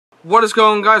What is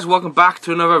going on, guys? Welcome back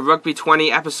to another Rugby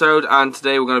 20 episode, and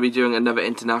today we're going to be doing another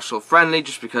international friendly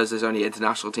just because there's only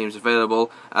international teams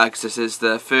available because this is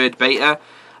the third beta.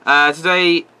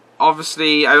 Today,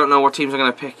 obviously, I don't know what teams I'm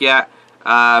going to pick yet,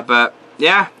 but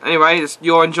yeah, anyway,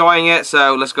 you're enjoying it,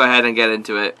 so let's go ahead and get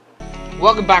into it.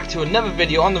 Welcome back to another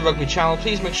video on the Rugby channel.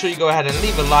 Please make sure you go ahead and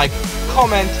leave a like,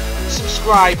 comment,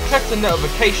 subscribe, click the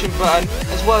notification button,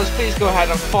 as well as please go ahead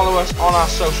and follow us on our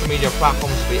social media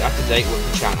platforms to be up to date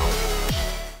with the channel.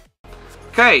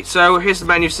 Okay, so here's the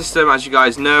menu system, as you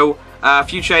guys know. A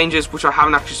few changes which I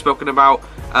haven't actually spoken about.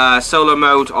 Solo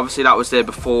mode, obviously that was there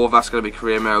before, that's going to be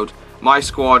career mode. My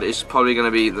squad is probably going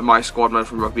to be the My Squad mode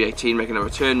from Rugby 18 making a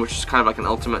return, which is kind of like an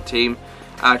ultimate team.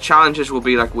 Challenges will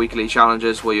be like weekly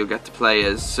challenges where you'll get to play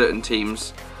as certain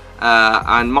teams.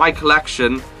 And my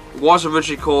collection was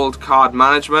originally called Card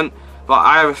Management, but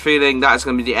I have a feeling that is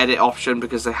going to be the edit option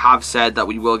because they have said that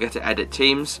we will get to edit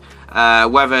teams.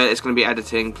 Whether it's going to be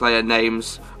editing player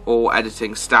names or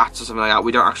editing stats or something like that,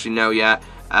 we don't actually know yet.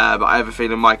 But I have a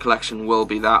feeling my collection will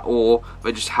be that, or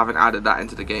they just haven't added that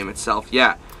into the game itself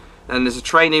yet. And there's a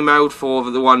training mode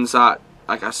for the ones that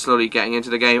are slowly getting into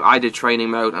the game. I did training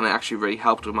mode and it actually really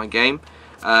helped with my game.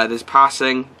 There's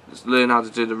passing, there's learn how to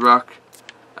do the ruck.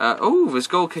 Oh, there's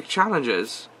goal kick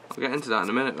challenges. I'll get into that in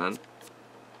a minute, man.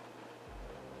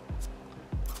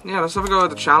 Yeah, let's have a go at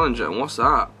the challenger. And what's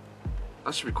that?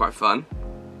 That should be quite fun.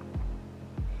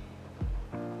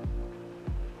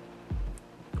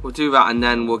 We'll do that and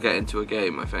then we'll get into a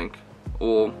game, I think.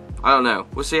 Or, I don't know.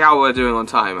 We'll see how we're doing on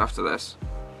time after this.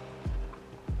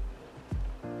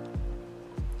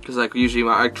 Because like usually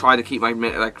I try to keep my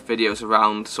videos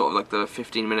around sort of like the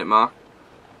 15-minute mark.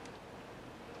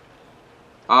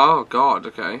 Oh god,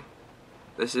 okay.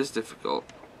 This is difficult.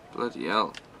 Bloody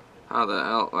hell. How the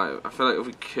hell? I feel like if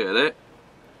we kill it,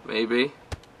 maybe.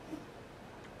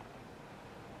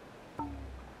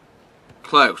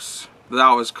 Close.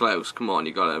 That was close. Come on,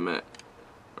 you gotta admit.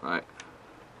 Right.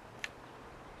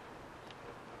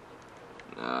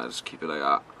 Just keep it like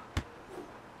that.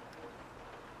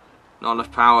 Not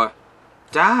enough power.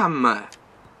 Damn!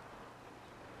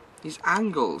 These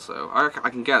angles, though. I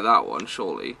can get that one,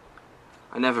 surely.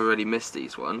 I never really miss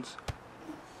these ones.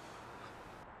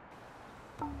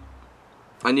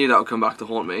 I knew that would come back to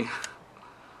haunt me.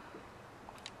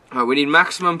 Right, we need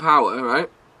maximum power, right?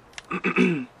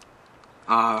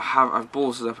 I've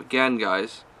ballsed it up again,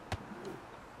 guys.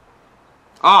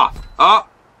 Ah!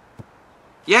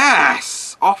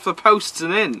 Yes! Off the posts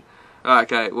and in. Right,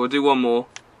 okay, we'll do one more.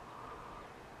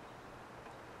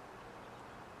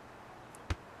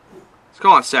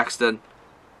 Come on, Sexton.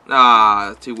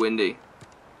 Ah, too windy.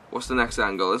 What's the next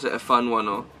angle? Is it a fun one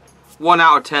or 1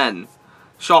 out of 10?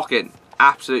 Shocking.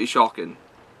 Absolutely shocking.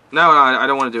 No, I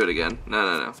don't want to do it again.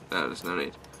 No, there's no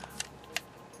need.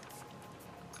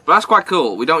 But that's quite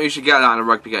cool. We don't usually get that in a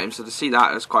rugby game, so to see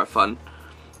that is quite fun.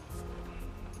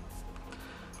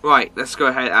 Right, let's go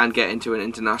ahead and get into an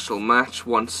international match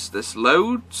once this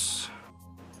loads.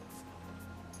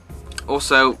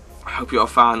 Also, I hope you're a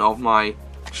fan of my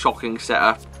shocking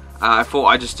setup. I thought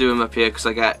I'd just do them up here because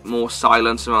I get more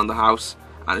silence around the house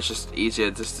and it's just easier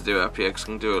just to do it up here because I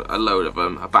can do a load of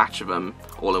them, a batch of them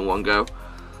all in one go.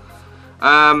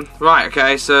 Right,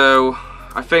 okay, so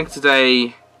I think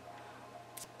today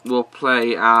we'll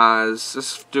play as,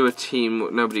 let's do a team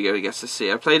nobody really gets to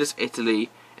see. I played as Italy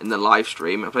in the live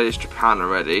stream, I played as Japan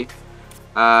already.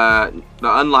 The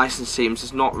unlicensed teams,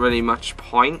 there's not really much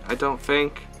point, I don't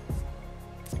think.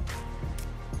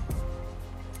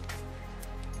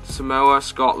 Samoa,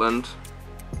 Scotland.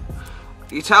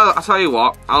 I'll tell you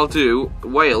what, I'll do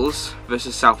Wales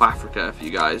versus South Africa for you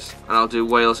guys, and I'll do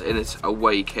Wales in its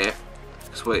away kit.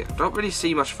 Because I don't really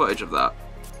see much footage of that.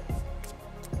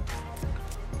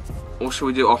 Or should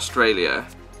we do Australia?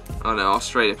 Oh no,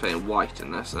 Australia playing white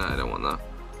in this. No, I don't want that.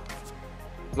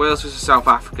 Wales versus South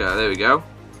Africa. There we go.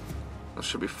 That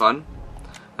should be fun.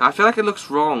 Now, I feel like it looks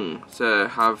wrong to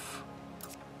have.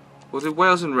 We'll do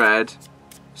Wales in red.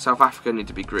 South Africa need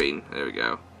to be green. There we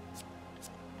go.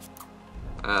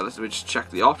 Let me just check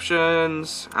the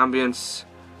options. Ambience.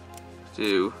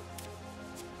 Do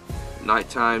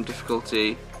nighttime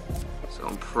difficulty. So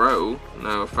on pro.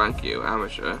 No, thank you.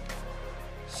 Amateur.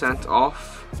 Sent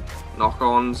off.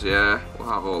 Knock-ons. Yeah, we'll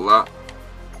have all that.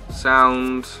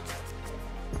 Sound.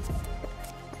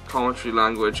 Commentary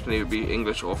language can either be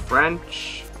English or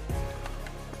French.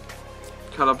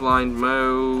 Colorblind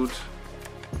mode.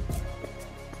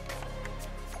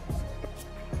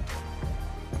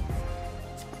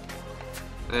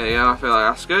 There you go, I feel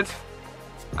like that's good.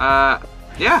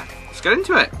 Yeah, let's get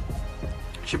into it.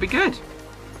 Should be good.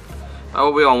 Oh,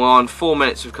 we're on 4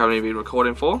 minutes we've currently been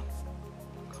recording for.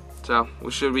 So, we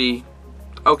should be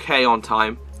okay on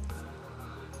time.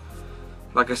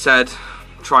 Like I said,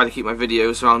 try to keep my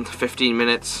videos around 15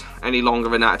 minutes. Any longer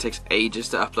than that, it takes ages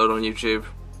to upload on YouTube.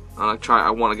 And I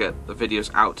want to get the videos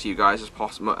out to you guys as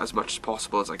much as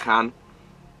possible as I can.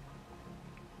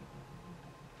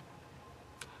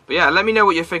 But yeah, let me know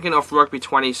what you're thinking of Rugby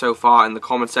 20 so far in the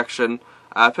comment section.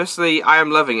 Personally, I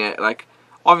am loving it. Like,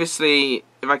 obviously,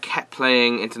 if I kept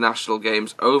playing international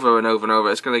games over and over and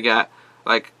over, it's going to get,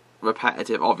 like,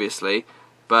 repetitive, obviously.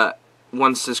 But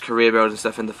once there's career mode and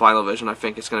stuff in the final version, I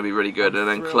think it's going to be really good. And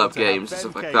then club games and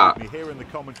stuff like that. Here in the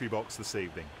commentary box this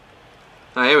evening.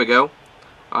 Now, here we go.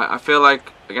 I feel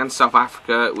like, against South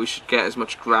Africa, we should get as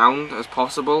much ground as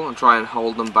possible and try and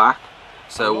hold them back.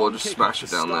 So we'll just smash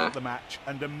it down there. The match,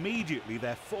 and immediately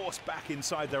they're forced back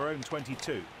inside their own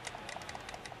 22.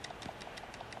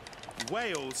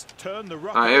 Wales turn the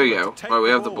ruck. Here we go. Right, we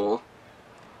have the ball.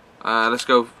 Let's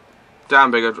go.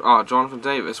 Dan Bigger. Oh, Jonathan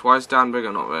Davis. Why is Dan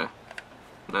Bigger not there?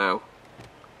 No.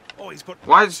 Oh, he's put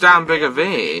why is Dan Bigger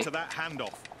there? That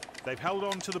handoff. They've held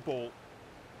on to the ball.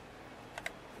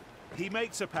 He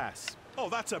makes a pass. Oh,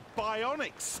 that's a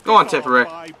bionic. Go on, Tippery.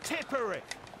 Tippery.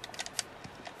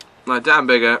 Right, Dan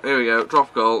Bigger. Here we go.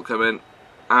 Drop goal coming.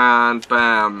 And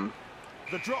bam.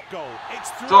 The drop goal. It's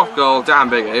through. Drop goal, Dan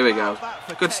Bigger. Here we go.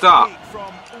 Good start.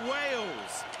 From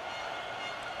Wales.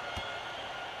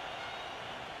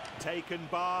 Taken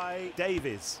by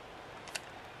Davies.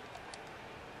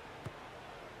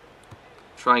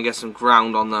 Try and get some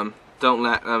ground on them. Don't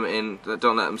let them in.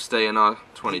 Don't let them stay in our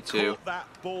 22. That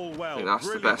ball well. I think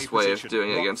that's the best way of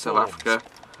doing it against South Africa.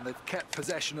 And they've kept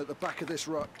possession at the back of this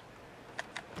ruck.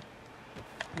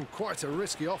 Quite a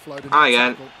risky offload. And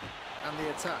again. And the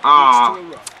attack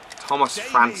Thomas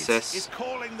Francis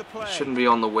shouldn't be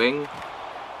on the wing.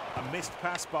 A missed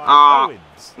pass by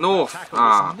Owens. North.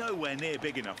 Nowhere near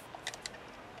big enough.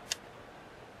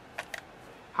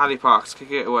 Harry Parks,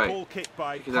 kick it away. Ball kicked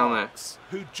by kick it down there.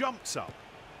 Who jumps up.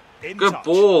 Good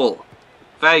ball.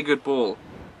 Very good ball.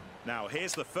 Now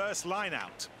here's the first line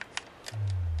out.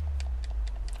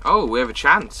 Oh, we have a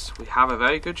chance. We have a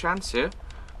very good chance here.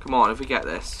 Come on, if we get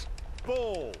this.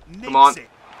 Ball. Come on.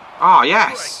 Ah,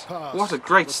 yes. What a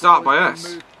great start by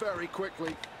us. Very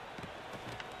quickly.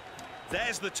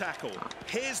 There's the tackle.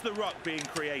 Here's the ruck being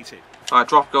created. Right,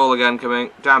 drop goal again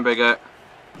coming. Dan Bigger.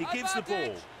 He gives the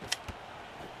ball.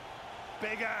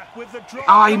 Bigger with the drop.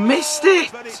 Oh, he missed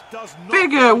it.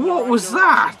 Bigger, what was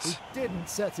that? He didn't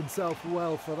set himself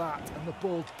well for that, and the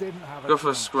ball didn't have a Go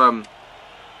for a scrum.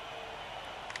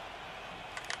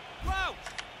 Crouch.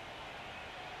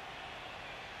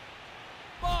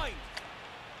 Bind.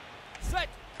 Set.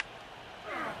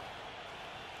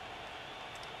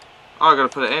 Oh, I gotta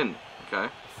put it in.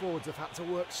 Okay. Forwards have had to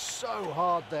work so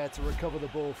hard there to recover the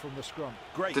ball from the scrum.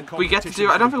 Did we get to do?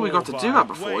 I don't think we got to do that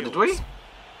before, did we?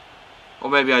 Or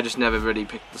maybe I just never really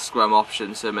picked the scrum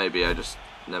option, so maybe I just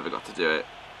never got to do it.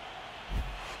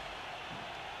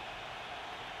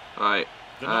 Right,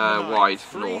 wide,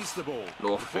 North.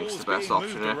 North, I think, is the best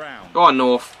option here. Go on,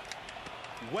 North.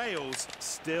 Wales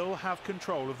still have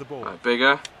control of the ball. Right,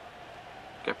 Bigger.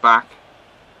 Get back.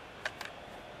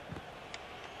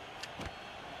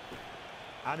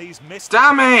 And he's missed.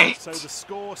 Damn it! So the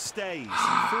score stays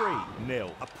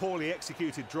 3-0. A poorly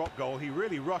executed drop goal. He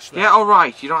really rushed that. Yeah, all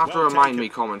right. You don't have to remind me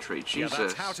commentary. Jesus. Yeah,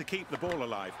 that's how to keep the ball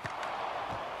alive.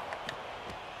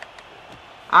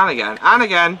 And again, and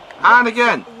again, and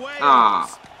again.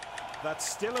 Ah. That's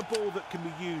still a ball that can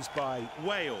be used by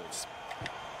Wales.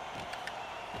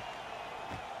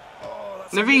 Oh,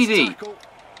 Navidi.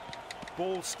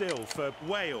 Ball still for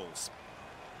Wales.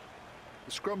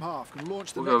 The scrum half can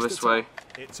launch the We'll go this way.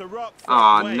 It's a ruck for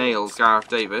Wales. Nailed Gareth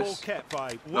Davis. Ball kept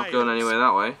by Not going anywhere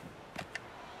that way.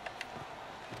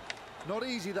 Not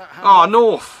easy that. Oh,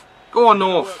 North. Go on,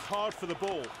 North. Work hard for the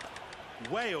ball.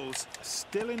 Wales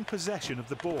still in possession of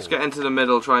the ball. Let's get into the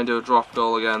middle, try and do a drop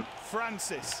goal again.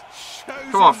 Francis.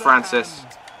 Come on, Francis.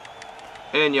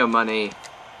 Earn your money.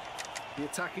 The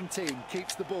attacking team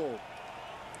keeps the ball.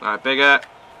 Alright, Bigger.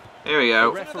 Here we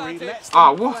go.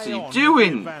 Oh, what are you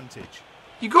doing?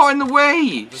 You got in the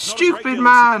way! Stupid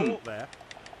man!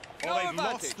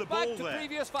 Lost the ball there.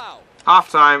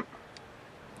 Half time.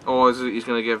 Or is it, he's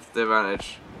going to give the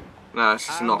advantage? No, it's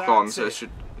just a knock on, so it should.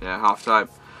 Yeah, half time.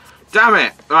 Damn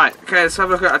it! Right, okay, let's have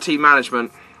a look at our team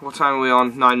management. What time are we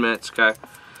on? 9 minutes, okay.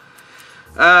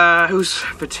 Who's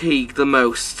fatigued the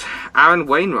most? Aaron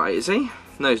Wainwright, is he?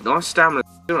 No, he's not. Stamina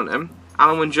on him.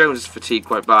 Alan Wynne Jones is fatigued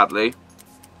quite badly.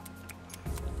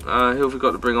 Who have we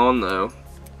got to bring on, though?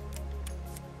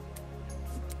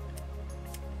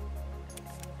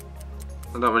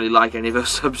 I don't really like any of those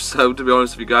subs, so to be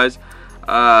honest with you guys.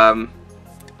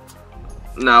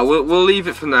 No, we'll leave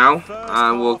it for now,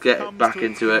 and we'll get back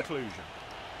into it.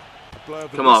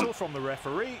 Come on. From the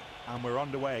referee, and we're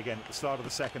underway again at the start of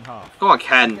the second half. Come on,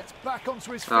 Ken. Gets back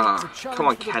onto his feet Ah, to challenge come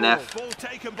on, for the Kenneth. Ball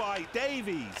taken by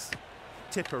Davies.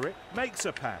 Tipperick makes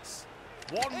a pass.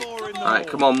 One more in the Alright,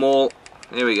 come on, Maul.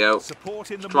 Here we go.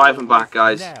 Support in the Drive him back,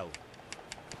 guys. Nell.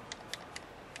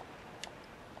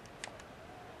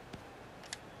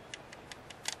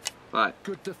 Right.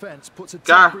 Good defence puts a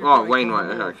Gareth. temporary Oh, break on Wainwright.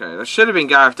 the ball. Okay, that should have been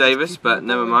Gareth Davis, Keeping but the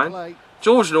never ball in mind. play.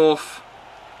 George North.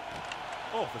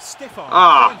 Oh, the stiff arm.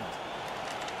 Ah.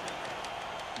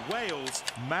 Wales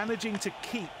managing to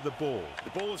keep the ball.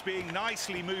 The ball's being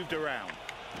nicely moved around.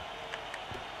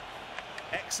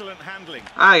 Excellent handling.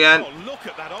 And again. Oh, look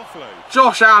at that offload.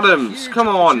 Josh Adams. Huge Come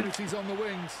on. opportunities on the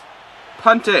wings.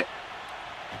 Punt it.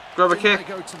 Grab a In they kick.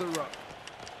 go to the ruck.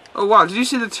 Oh, wow. Did you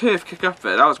see the turf kick up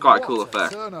there? That was quite a What cool a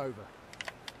effect. turnover.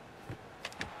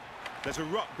 There's a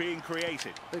ruck being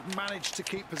created. They've managed to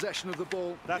keep possession of the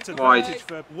ball. That's an Wide. advantage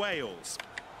for Wales.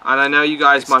 And I know you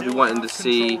guys might be Still wanting to have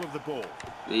see control of the ball.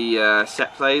 the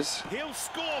set plays, He'll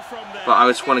score from there. but I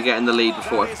just want to get in the lead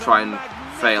before I That is try a and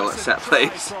fail at set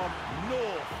magnificent plays. try from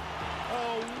North.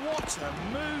 Oh, what a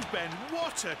move, Ben.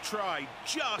 What a try.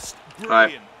 Just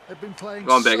brilliant. They've been playing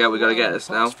Go on, Big so Ed, we gotta well get in the this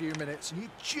now. past few minutes, and you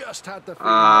just had the feeling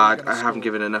they were gonna I haven't score.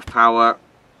 given enough power.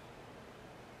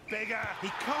 Bigger. He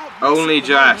can't miss Only at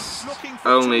the moment. just. Looking for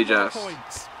Only 2 more just.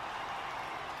 points.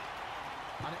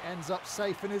 And it ends up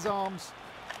safe in his arms.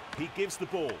 He gives the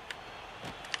ball.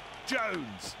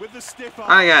 Jones with the stiff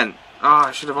arm. And again. Ah,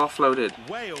 I should have offloaded.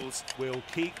 Wales will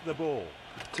keep the ball.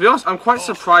 To be honest, I'm quite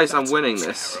surprised I'm that's a winning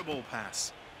this. Terrible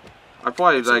pass. I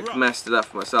probably It's a like ruck. messed it up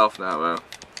for myself now, though.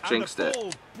 Jinxed And it. the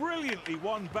ball brilliantly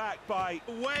won back by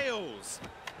Wales.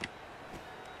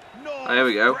 North There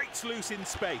we go. breaks loose in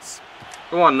space.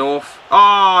 Come on, North.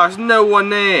 Oh, there's no one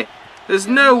there. There's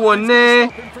no one there.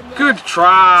 Good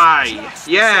try. Just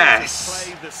the Yes.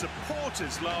 sort of play the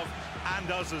supporters love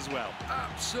and us as well.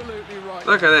 Absolutely right.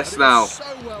 Look at this And it was now.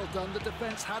 so well done, the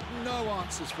defence had no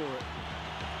answers for it.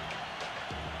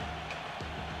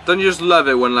 Don't you just love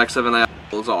it when like something like that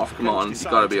pulls off? Come on, you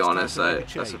Decided gotta be it's time honest. to make a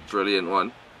That's a change. brilliant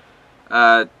one.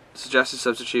 Suggested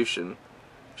substitution.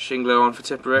 Shingler on for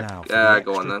Tipperick. Now for Yeah, the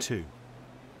go on extra then. 2.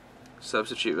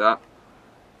 Substitute that.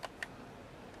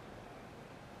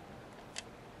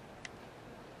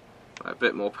 Right, a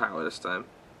bit more power this time.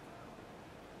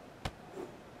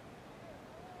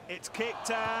 It's kicked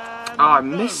and Oh, I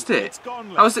no, missed it. it's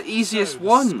gone That was the left. easiest So the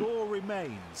one. Score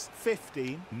remains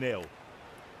 15-0.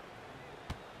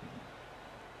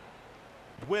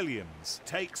 Williams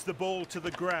takes the ball to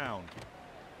the ground.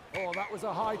 Oh, that was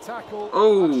a high tackle.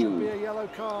 Oh. That should be a yellow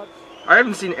card. I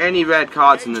haven't seen any red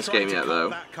cards in this Trying game to yet, cut though.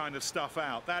 That kind of stuff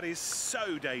out. That is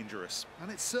so dangerous.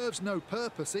 And it serves no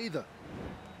purpose either.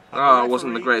 Oh, it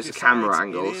wasn't the referee greatest camera decides it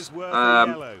angles. is worth a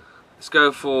yellow. Let's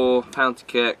go for penalty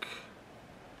kick.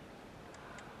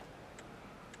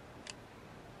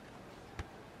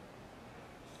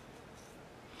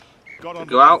 Got on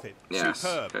Go out. it. Yes.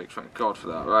 Superb. Okay, thank God for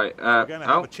that. Right. We're going to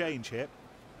have Oh. a change here.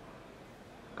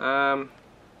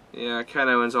 Yeah, Ken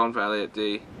Owens on for Elliot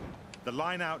D. The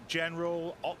line-out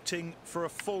general opting for a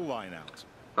full line-out.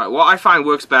 Right, what I find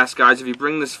works best, guys, if you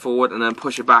bring this forward and then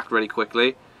push it back really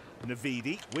quickly,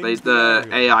 Navidi the wins the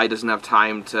aerial. AI doesn't have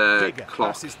time to Bigger clock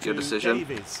passes your to decision,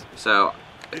 Davies. so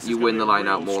This you is win gonna the be a line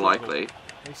out real more struggle. likely.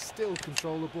 They still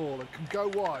control the ball and can go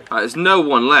wide. Right, there's no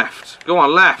one left. Go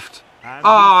on, left. And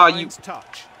Ah, he you finds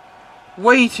touch.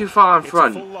 way too far in It's a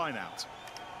full front. line-out.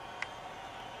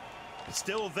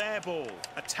 Still their ball,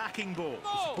 attacking ball.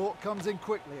 Support comes in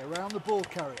quickly around the ball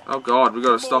carrier. Oh God, we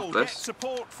got to Ball stop gets this.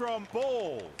 support from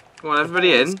ball. Come on,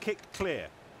 everybody The ball is in. kicked clear.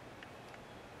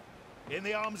 In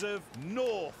the arms of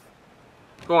North.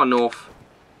 Go on, North.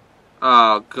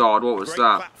 Oh God, what was Great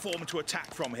that? platform to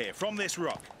attack from here, from this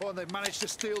ruck. Oh, and they've managed to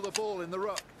steal the ball in the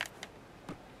ruck.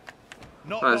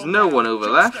 Not There's long no now, one over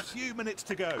just left. A few minutes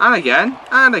to go. And again,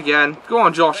 and again. Go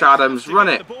on, Josh Adams, To run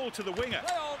get it. The ball to the winger.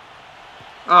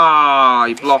 Ah,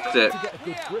 he blocked it. To get a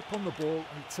good grip on the ball,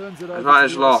 and he turns it over.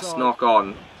 Advantage to the other lost, side. knock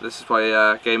on. This is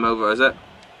probably game over, is it?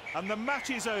 And the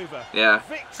match is over. Yeah.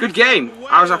 Victory Good game.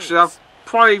 for I was actually Wales.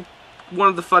 probably one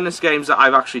of the funnest games that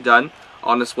I've actually done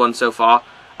on this one so far.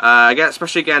 Again,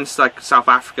 especially against like South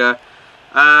Africa.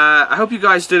 I hope you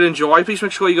guys did enjoy. Please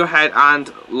make sure you go ahead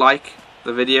and like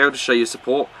the video to show your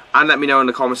support, and let me know in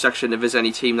the comment section if there's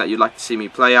any team that you'd like to see me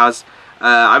play as.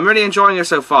 I'm really enjoying it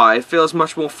so far. It feels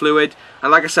much more fluid,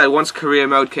 and like I said, once career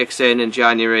mode kicks in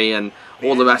January and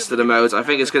all the rest of the modes. I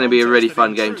think it's going to be a really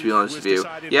fun game, to be honest with you.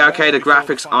 Yeah, okay, the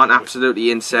graphics aren't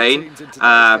absolutely insane,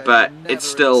 but it's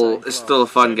still a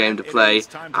fun game to play,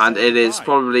 and it is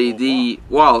probably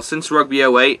since Rugby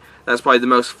 08, that's probably the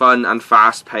most fun and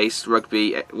fast-paced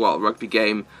rugby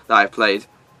game that I've played.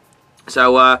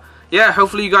 So yeah,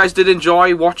 hopefully you guys did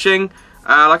enjoy watching.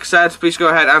 Like I said, please go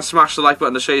ahead and smash the like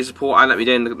button to show your support, and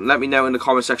let me know in the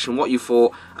comment section what you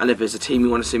thought and if there's a team you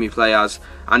want to see me play as.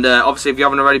 And obviously, if you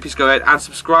haven't already, please go ahead and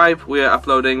subscribe. We are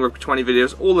uploading Rugby 20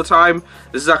 videos all the time.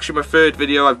 This is actually my third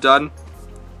video I've done,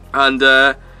 and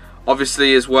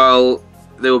obviously as well,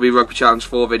 there will be Rugby Challenge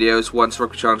 4 videos once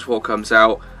Rugby Challenge 4 comes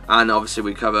out. And obviously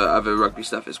we cover other rugby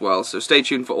stuff as well, so stay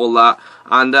tuned for all that.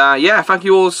 And yeah, thank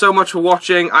you all so much for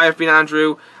watching. I have been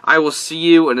Andrew. I will see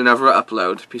you in another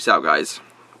upload. Peace out, guys.